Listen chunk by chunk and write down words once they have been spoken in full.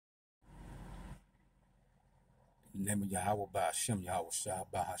name of Yahweh by Hashem, Yahweh Shah,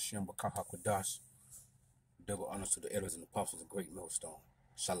 by Hashem, Bakaha Kodash, double honors to the elders and apostles, a great millstone.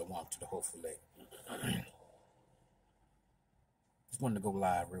 Shalom to the hopeful lady. Just wanted to go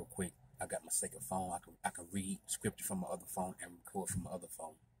live real quick. I got my second phone. I can read scripture from my other phone and record from my other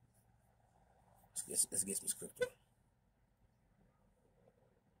phone. Let's get some scripture.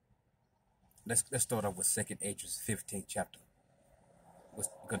 Let's start off with 2nd Esdras 15th chapter. We're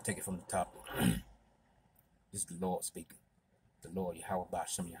gonna take it from the top. This is the Lord speaking. The Lord Yahweh by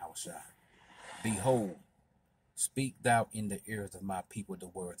Hashem Yahweh Shah. Behold, speak thou in the ears of my people the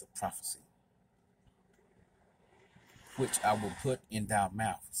words of prophecy, which I will put in thy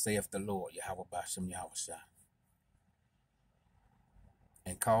mouth, saith the Lord Yahweh by Hashem Yahweh Shah,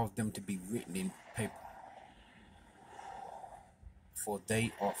 and cause them to be written in paper, for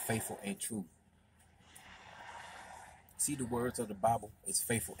they are faithful and true. See, the words of the Bible is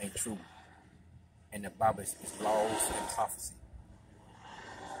faithful and true. And the Bible is laws and prophecy.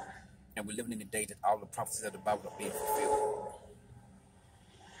 And we're living in the day that all the prophecies of the Bible are being fulfilled.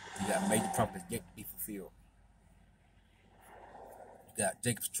 You got major prophecies yet to be fulfilled. You got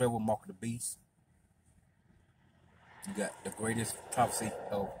Jacob's trouble, mark of the beast. You got the greatest prophecy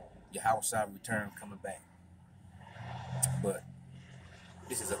of Yahweh's return coming back. But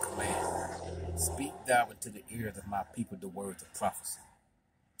this is a command. Speak thou into the ears of my people the words of prophecy.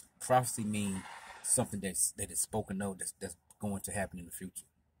 Prophecy means something that is spoken of that's going to happen in the future,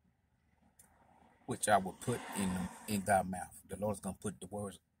 which I will put in thy mouth. The Lord's gonna put the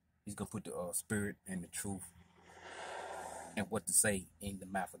words. He's gonna put the spirit and the truth and what to say in the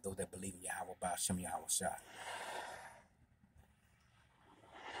mouth of those that believe in Yahweh by Hashem Yahweh Shah.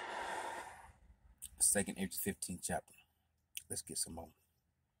 2nd Esdras 15th chapter. Let's get some more.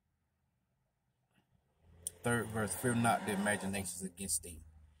 3rd verse. Fear not the imaginations against thee.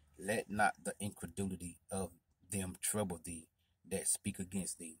 Let not the incredulity of them trouble thee that speak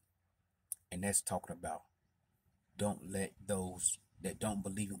against thee. And that's talking about, don't let those that don't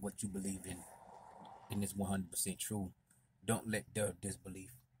believe in what you believe in this 100% true, don't let their disbelief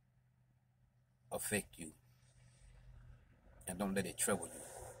affect you. And don't let it trouble you.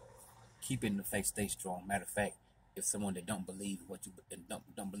 Keep it in the faith, stay strong. Matter of fact, if someone that don't believe what you and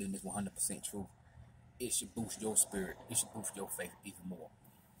don't believe in this 100% truth, it should boost your spirit. It should boost your faith even more.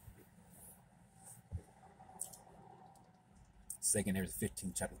 2nd Esdras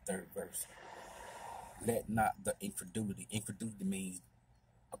 15th chapter 3rd verse. Let not the incredulity. Incredulity means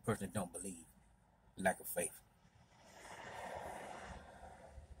a person that don't believe, lack of faith.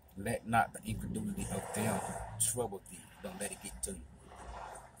 Let not the incredulity of them trouble thee. Don't let it get to you,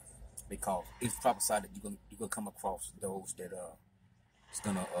 because it's prophesied that you're gonna come across those that it's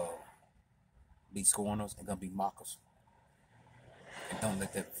gonna be scorners and gonna be mockers, and don't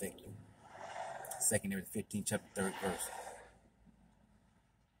let that affect you. 2nd Esdras 15th chapter 3rd verse.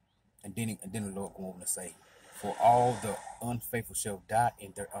 And then the Lord go on to say, for all the unfaithful shall die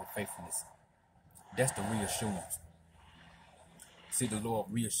in their unfaithfulness. That's the reassurance. See, the Lord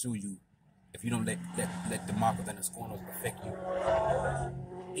reassure you if you don't let the mockers and the scorners affect you.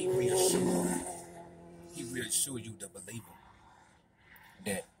 He reassure you, the believer,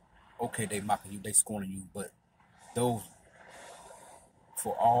 that okay, they mocking you, they scorning you, but those,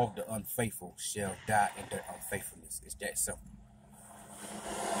 for all the unfaithful shall die in their unfaithfulness. It's that simple.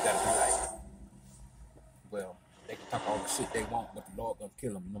 You gotta be like, well, they can talk all the shit they want, but the Lord gonna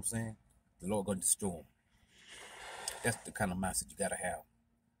kill them. You know what I'm saying? The Lord gonna destroy them. That's the kind of mindset you gotta have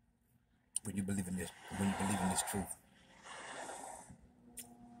when you believe in this. When you believe in this truth.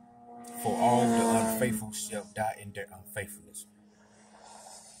 For all the unfaithful shall die in their unfaithfulness.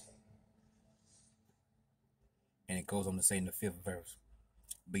 And it goes on to say in the 5th verse,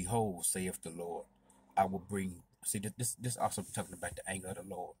 behold, saith the Lord, I will bring. See, this also talking about the anger of the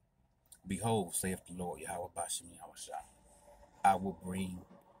Lord. Behold, saith the Lord, Yahweh Bashem Yahweh Shah, I will bring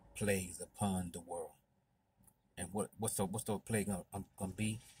plagues upon the world. And what's the plague gonna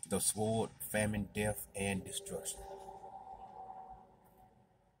be? The sword, famine, death, and destruction.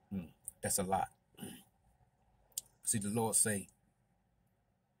 That's a lot. See, the Lord say,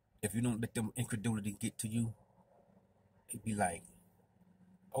 if you don't let them incredulity get to you, it'd be like,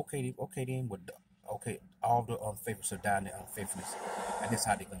 okay then, okay, all the unfaithful shall die in their unfaithfulness, and that's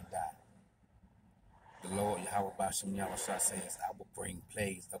how they're gonna die. The Lord Yahweh Bashem Yahweh Shah says, I will bring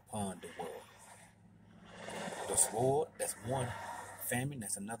plagues upon the world. The sword, that's one. Famine,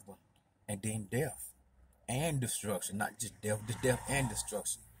 that's another one. And then death and destruction, not just death, just death and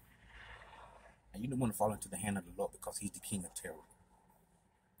destruction. And you don't want to fall into the hand of the Lord, because he's the king of terror.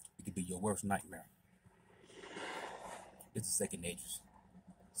 It could be your worst nightmare. This is 2nd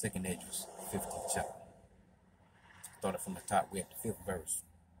Esdras 15th chapter. started from the top. We at the 5th verse.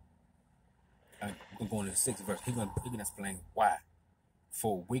 And we're going to the 6th verse. He's gonna explain why.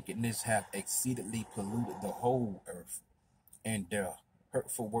 For wickedness hath exceedingly polluted the whole earth, and their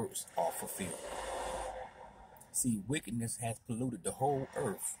hurtful works are fulfilled. See, wickedness hath polluted the whole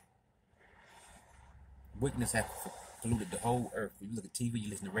earth. Wickedness hath polluted the whole earth. You look at TV, you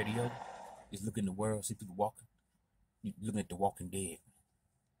listen to radio, you look in the world, see people walking. You looking at the Walking Dead.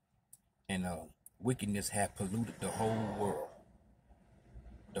 And wickedness hath polluted the whole world,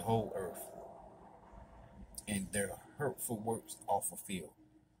 the whole earth, and their hurtful works are fulfilled.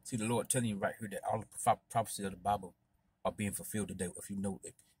 See, the Lord telling you right here that all the prophecies of the Bible are being fulfilled today. If you know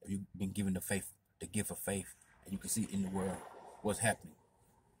it, if you've been given the gift of faith, and you can see in the world what's happening.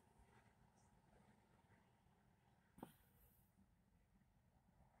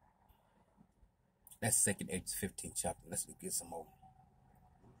 That's 2nd Esdras 15th chapter. Let's get some more.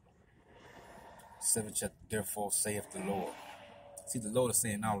 7th chapter. Therefore saith the Lord. See, the Lord is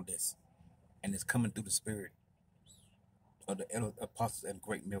saying all of this, and it's coming through the spirit of the apostles and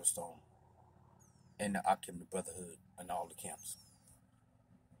great millstone, and the Akim, the brotherhood, and all the camps.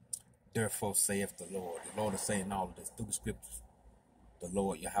 Therefore saith the Lord. The Lord is saying all of this through the scriptures. The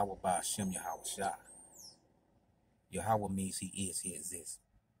Lord, Yahweh Ba'ashem, Yahweh Shah. Yahweh means he is, he exists.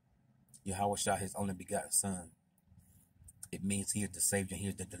 Yahweh Shah, his only begotten son. It means he is the Savior, he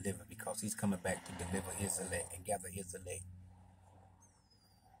is the deliverer, because he's coming back to deliver his elect and gather his elect.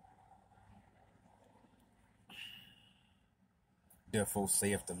 Therefore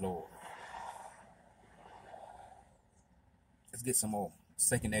saith the Lord. Let's get some more.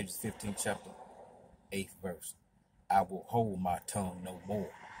 2nd Esdras 15th chapter, 8th verse. I will hold my tongue no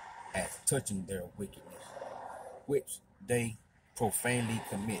more as touching their wickedness, which they profanely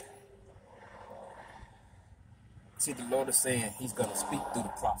commit. See, the Lord is saying he's going to speak through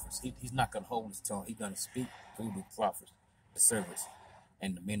the prophets. He's not going to hold his tongue. He's going to speak through the prophets, the servants,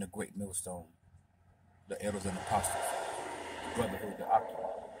 and the men of great millstone, the elders and apostles, the brotherhood, the Akim.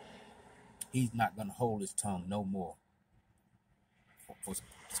 He's not going to hold his tongue no more for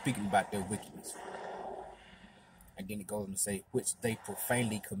speaking about their wickedness. And then it goes on to say, which they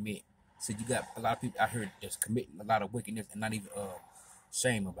profanely commit. So you got a lot of people out here that's committing a lot of wickedness and not even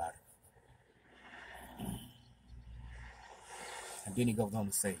shame about it. And then he goes on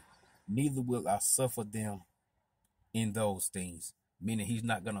to say, neither will I suffer them in those things. Meaning he's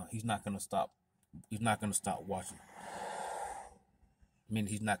not gonna stop watching.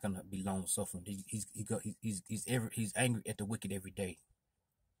 Meaning he's not gonna be long suffering. He's angry at the wicked every day.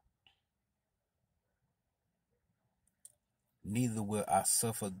 Neither will I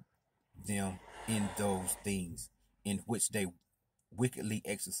suffer them in those things in which they wickedly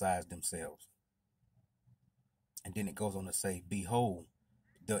exercise themselves. And then it goes on to say, behold,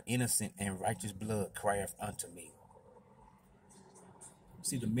 the innocent and righteous blood crieth unto me.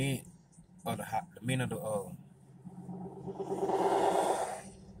 See, the men of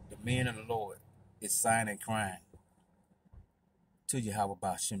the Lord is sighing and crying to Yahweh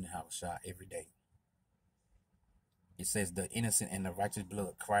Ba'ashem Yahweh Shah every day. It says, the innocent and the righteous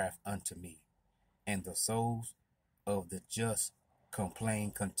blood crieth unto me, and the souls of the just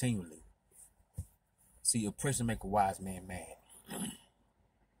complain continually. See, oppression make a wise man mad.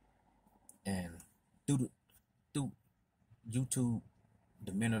 And through YouTube,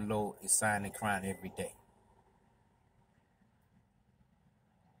 the men of the Lord is sighing and crying every day.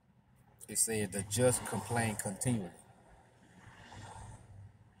 It says the just complain continually.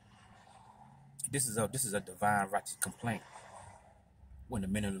 This is a divine righteous complaint. When the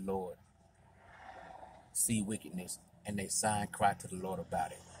men of the Lord see wickedness and they sigh and cry to the Lord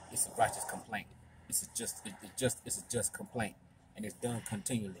about it, it's a righteous complaint. It's a just complaint, and it's done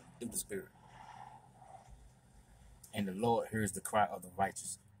continually through the Spirit. And the Lord hears the cry of the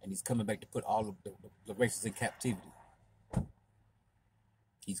righteous, and he's coming back to put all of the races in captivity.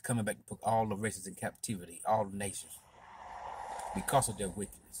 He's coming back to put all the races in captivity, all the nations, because of their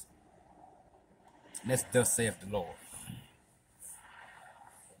wickedness. And that's thus saith the Lord.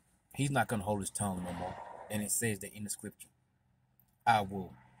 He's not going to hold his tongue no more. And it says that in the scripture, I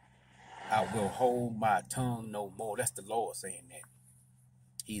will hold my tongue no more. That's the Lord saying that.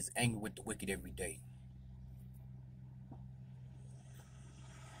 He's angry with the wicked every day.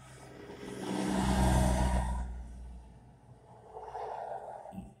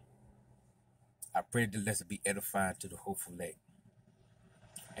 I pray that the lesson be edifying to the hopeful elect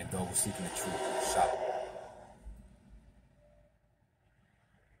and those seeking the truth. Shalom.